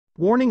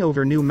Warning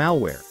over new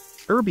malware,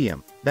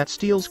 Erbium, that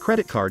steals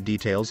credit card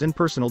details and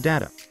personal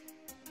data.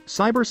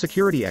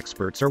 Cybersecurity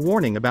experts are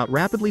warning about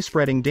rapidly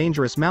spreading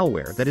dangerous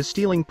malware that is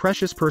stealing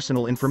precious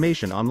personal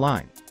information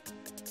online.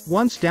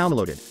 Once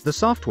downloaded, the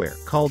software,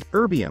 called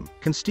Erbium,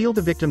 can steal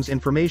the victim's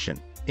information,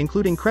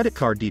 including credit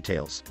card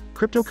details,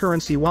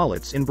 cryptocurrency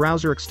wallets in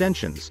browser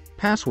extensions,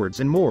 passwords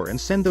and more, and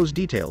send those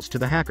details to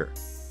the hacker.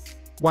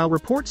 While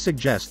reports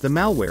suggest the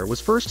malware was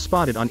first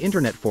spotted on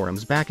internet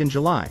forums back in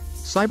July,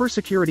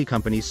 cybersecurity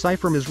company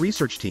Cypherma's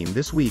research team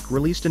this week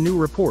released a new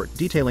report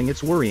detailing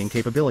its worrying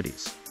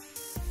capabilities.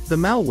 The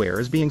malware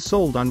is being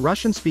sold on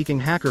Russian-speaking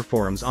hacker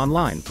forums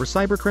online for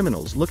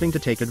cybercriminals looking to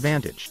take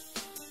advantage.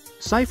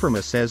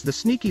 Cypherma says the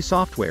sneaky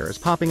software is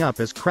popping up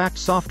as cracked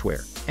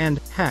software and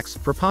hacks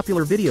for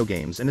popular video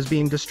games and is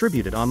being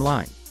distributed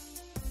online.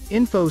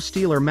 Info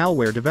stealer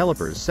malware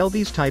developers sell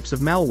these types of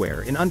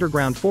malware in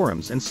underground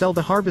forums and sell the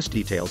harvest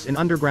details in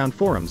underground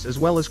forums as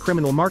well as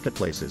criminal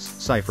marketplaces,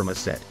 Cypherma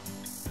said.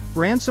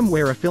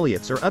 Ransomware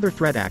affiliates or other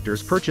threat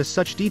actors purchase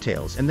such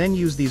details and then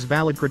use these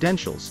valid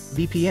credentials,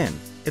 VPN,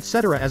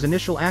 etc. as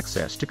initial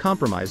access to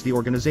compromise the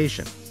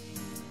organization.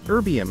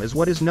 Erbium is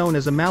what is known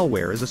as a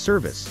malware as a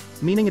service,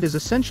 meaning it is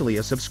essentially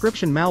a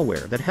subscription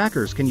malware that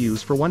hackers can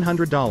use for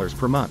 $100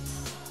 per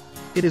month.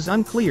 It is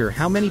unclear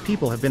how many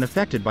people have been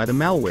affected by the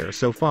malware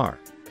so far.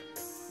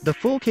 The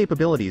full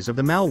capabilities of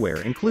the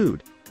malware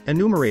include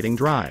enumerating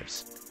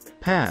drives,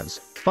 paths,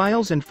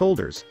 files and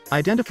folders,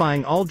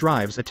 identifying all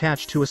drives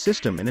attached to a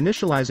system and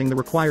initializing the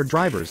required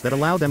drivers that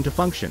allow them to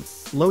function,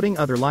 loading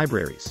other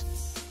libraries,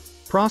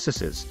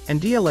 processes, and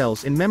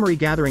DLLs in memory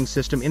gathering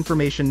system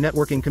information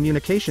networking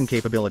communication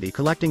capability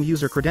collecting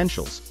user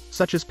credentials,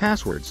 such as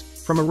passwords,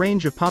 from a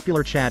range of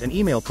popular chat and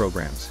email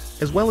programs,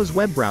 as well as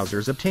web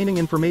browsers obtaining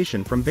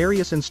information from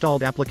various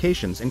installed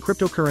applications and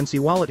cryptocurrency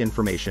wallet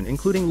information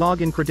including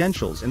login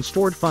credentials and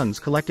stored funds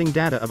collecting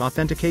data of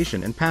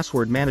authentication and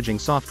password managing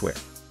software.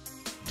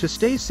 To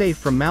stay safe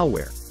from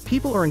malware,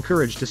 people are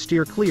encouraged to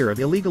steer clear of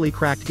illegally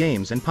cracked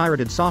games and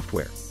pirated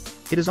software.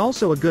 It is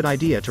also a good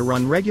idea to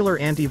run regular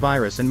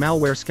antivirus and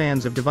malware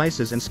scans of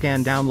devices and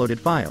scan downloaded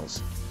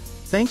files.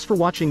 Thanks for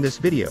watching this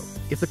video.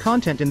 If the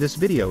content in this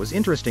video is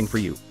interesting for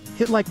you,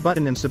 hit like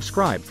button and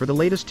subscribe for the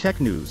latest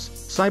tech news,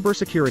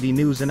 cybersecurity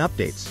news and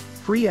updates,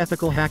 free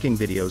ethical hacking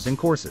videos and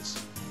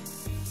courses.